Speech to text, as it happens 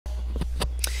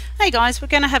Hey guys, we're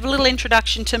going to have a little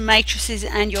introduction to matrices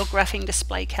and your graphing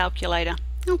display calculator.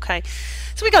 Okay,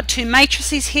 so we got two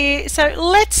matrices here. So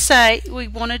let's say we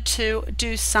wanted to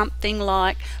do something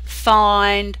like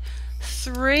find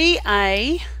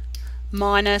 3a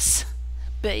minus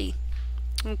b.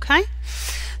 Okay,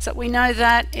 so we know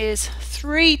that is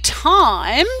 3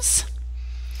 times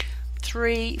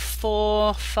 3,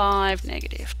 4, 5,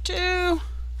 negative 2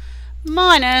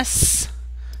 minus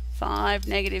 5,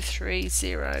 negative 3,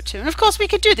 0, 2. And of course we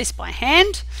could do this by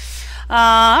hand.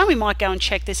 We might go and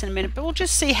check this in a minute, but we'll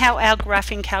just see how our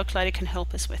graphing calculator can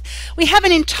help us with. We have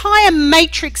an entire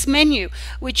matrix menu,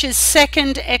 which is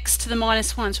second x to the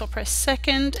minus 1. So I'll press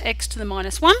second x to the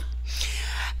minus 1.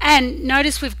 And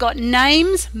notice we've got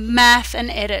names, math,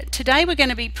 and edit. Today we're going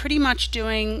to be pretty much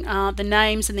doing the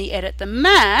names and the edit. The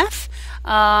math,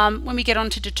 when we get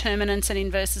on to determinants and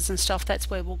inverses and stuff,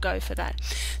 that's where we'll go for that.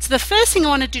 So the first thing I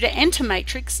want to do to enter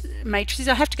matrices,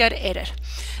 I have to go to edit.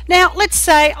 Now let's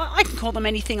say, I can call them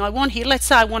anything I want here. Let's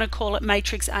say I want to call it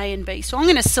matrix A and B. So I'm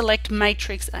going to select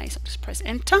matrix A. So I'll just press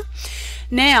enter.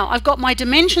 Now I've got my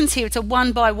dimensions here. It's a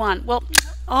 1 by 1. Well,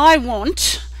 I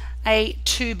want a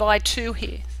 2 by 2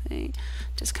 here.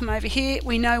 Just come over here.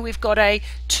 We know we've got a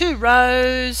 2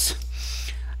 rows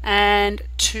and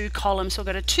 2 columns. So I've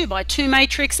got a 2 by 2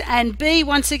 matrix, and B,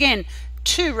 once again,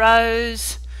 2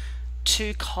 rows,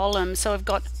 2 columns. So I've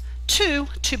got two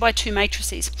 2 by 2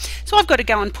 matrices. So I've got to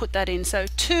go and put that in. So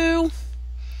 2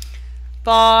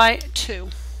 by 2.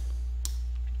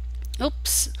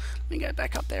 Oops, let me go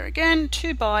back up there again.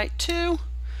 2 by 2.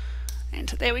 And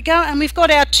there we go, and we've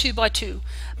got our 2 by 2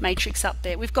 matrix up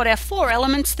there. We've got our 4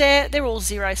 elements there, they're all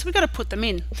 0, so we've got to put them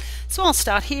in. So I'll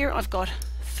start here. I've got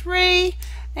 3,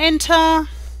 enter,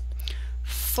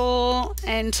 4,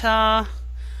 enter,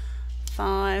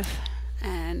 5,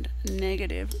 and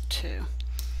negative 2.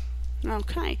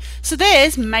 Okay, so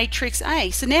there's matrix A.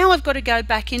 So now I've got to go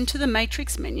back into the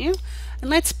matrix menu, and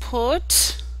let's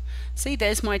put, see,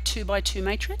 there's my 2 by 2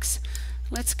 matrix.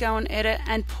 Let's go and edit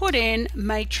and put in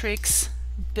matrix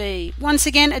B. Once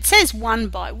again, it says 1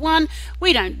 by 1.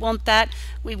 We don't want that.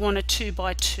 We want a 2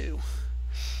 by 2.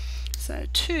 So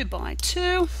 2 by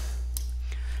 2.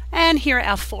 And here are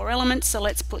our 4 elements, so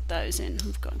let's put those in.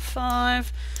 We've got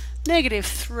 5, negative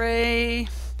 3,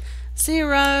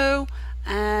 0,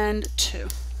 and 2.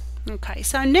 Okay,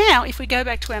 so now if we go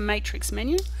back to our matrix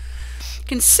menu, you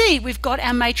can see we've got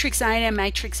our matrix A and our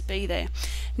matrix B there.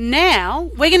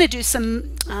 Now we're going to do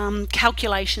some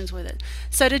calculations with it.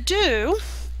 So to do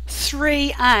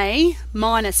 3A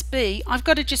minus B, I've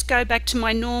got to just go back to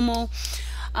my normal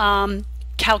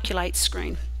calculate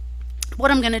screen.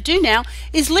 What I'm going to do now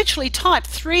is literally type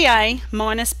 3A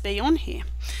minus B on here.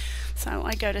 So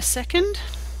I go to second,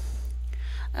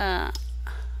 where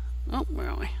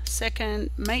are we? Second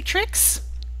matrix.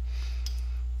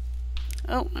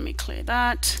 Oh, let me clear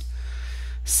that.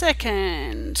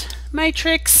 Second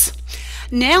matrix.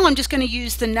 Now I'm just going to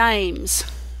use the names.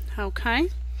 Okay,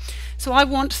 so I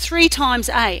want 3 times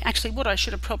A. Actually, what I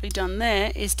should have probably done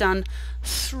there is done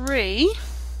 3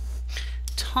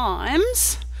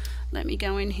 times, let me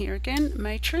go in here again,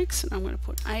 matrix, and I'm going to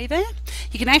put A there.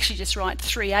 You can actually just write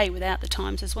 3A without the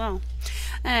times as well.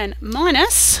 And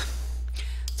minus,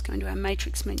 let's go into our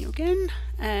matrix menu again,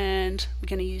 and we're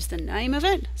going to use the name of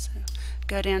it. So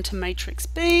go down to matrix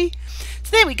B.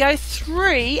 So there we go,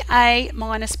 3A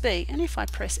minus B. And if I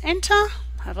press enter,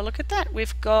 have a look at that.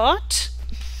 We've got,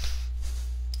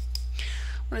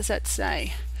 what does that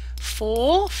say?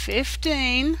 4,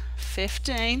 15,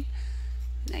 15,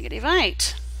 negative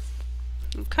 8.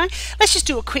 Okay, let's just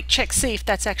do a quick check, see if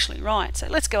that's actually right. So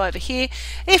let's go over here.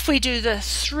 If we do the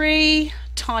 3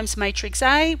 times matrix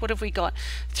A, what have we got?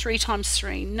 3 times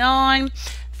 3, 9.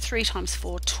 3 times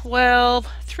 4, 12,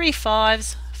 3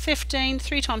 5s, 15,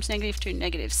 3 times negative 2,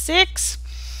 negative 6.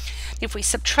 If we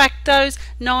subtract those,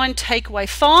 9 take away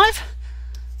 5,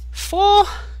 4,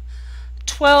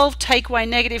 12 take away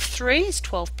negative 3 is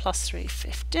 12 plus 3,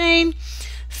 15,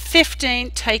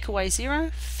 15 take away 0,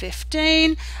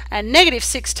 15, and negative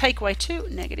 6 take away 2,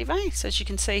 negative 8. So as you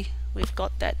can see, we've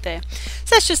got that there.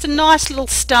 So that's just a nice little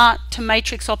start to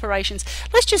matrix operations.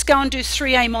 Let's just go and do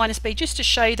 3A minus B just to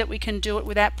show you that we can do it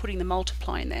without putting the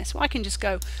multiply in there. So I can just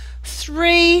go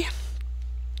 3,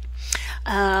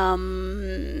 where are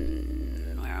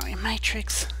we,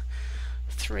 matrix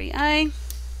 3A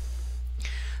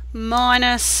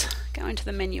minus, go into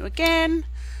the menu again,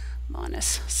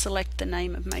 minus, select the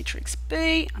name of matrix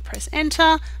B, I press enter,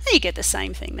 and you get the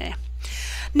same thing there.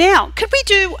 Now, could we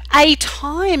do A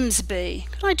times B?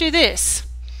 Can I do this?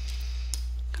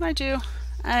 Can I do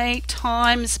A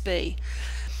times B?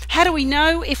 How do we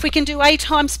know if we can do A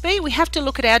times B? We have to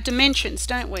look at our dimensions,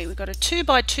 don't we? We've got a 2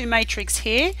 by 2 matrix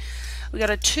here. We've got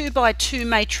a 2 by 2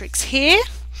 matrix here.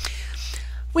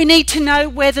 We need to know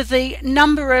whether the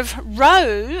number of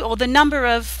rows or the number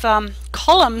of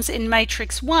columns in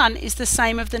matrix 1 is the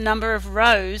same as the number of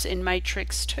rows in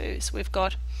matrix 2. So we've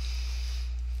got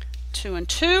 2 and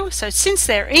 2. So since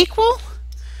they're equal,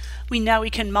 we know we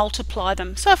can multiply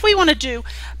them. So if we want to do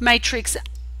matrix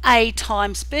A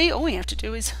times B, all we have to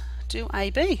do is do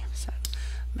AB. So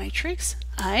matrix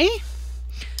A,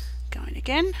 going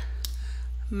again,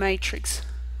 matrix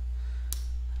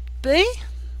B,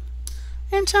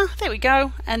 enter, there we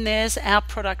go, and there's our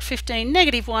product: 15,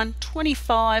 -1,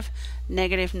 25,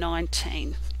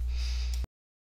 -19.